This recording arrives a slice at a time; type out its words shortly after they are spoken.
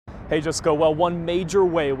Hey Jessica, well, one major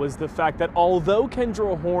way was the fact that although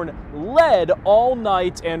Kendra Horn led all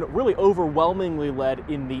night and really overwhelmingly led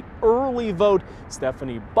in the early vote,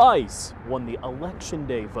 Stephanie Bice won the election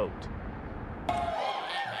day vote.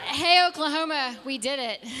 Hey Oklahoma, we did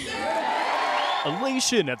it.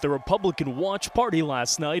 Elation at the Republican Watch Party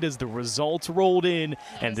last night as the results rolled in.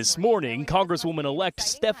 And this morning, Congresswoman-elect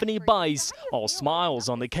Stephanie Bice, all smiles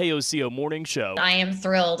on the KOCO morning show. I am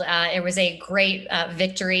thrilled. It was a great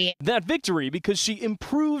victory. That victory because she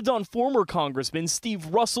improved on former Congressman Steve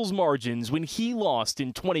Russell's margins when he lost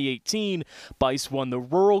in 2018. Bice won the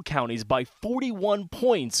rural counties by 41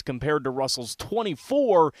 points compared to Russell's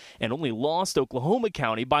 24 and only lost Oklahoma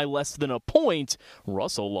County by less than a point.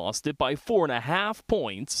 Russell lost it by 4.5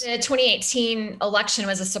 points. The 2018 election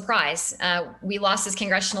was a surprise. We lost this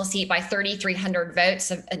congressional seat by 3,300 votes,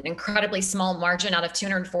 an incredibly small margin out of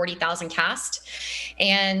 240,000 cast.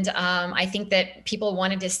 And I think that people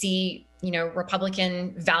wanted to see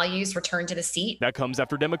Republican values return to the seat. That comes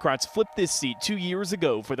after Democrats flipped this seat 2 years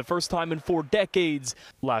ago for the first time in 4 decades.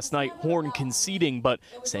 Last night, Horn conceding, but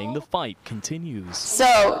saying the fight continues.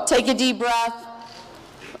 So take a deep breath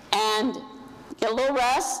and get a little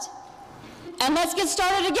rest, and let's get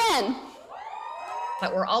started again.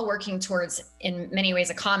 But we're all working towards, in many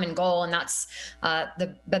ways, a common goal, and that's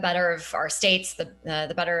the better of our states,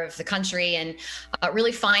 the better of the country, and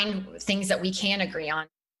really find things that we can agree on.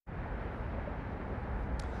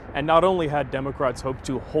 And not only had Democrats hoped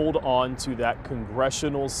to hold on to that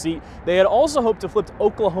congressional seat, they had also hoped to flip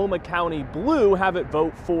Oklahoma County blue, have it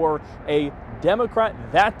vote for a Democrat.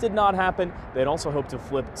 That did not happen. They'd also hoped to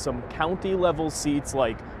flip some county level seats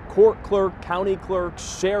like court clerk, county clerk,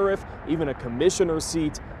 sheriff, even a commissioner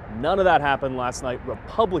seat. None of that happened last night.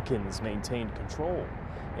 Republicans maintained control.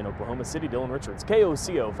 In Oklahoma City, Dylan Richards,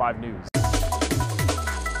 KOCO 5 News.